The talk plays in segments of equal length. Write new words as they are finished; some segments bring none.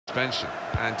suspension.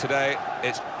 And today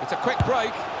it's a quick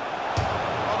break.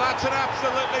 Well, that's an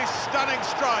absolutely stunning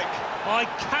strike. I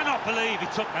cannot believe he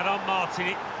took that on,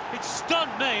 Martin. It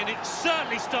stunned me, and it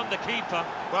certainly stunned the keeper.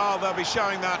 Well, they'll be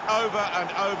showing that over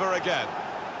and over again.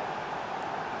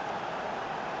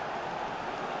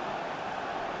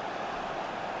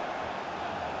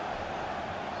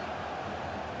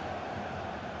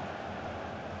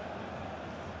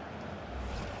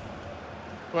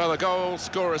 Well, the goal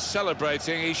scorer's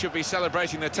celebrating. He should be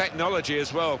celebrating the technology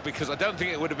as well, because I don't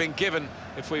think it would have been given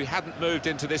if we hadn't moved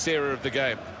into this era of the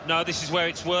game. No, this is where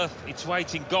it's worth its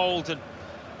weight in gold, and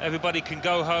everybody can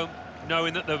go home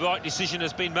knowing that the right decision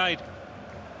has been made.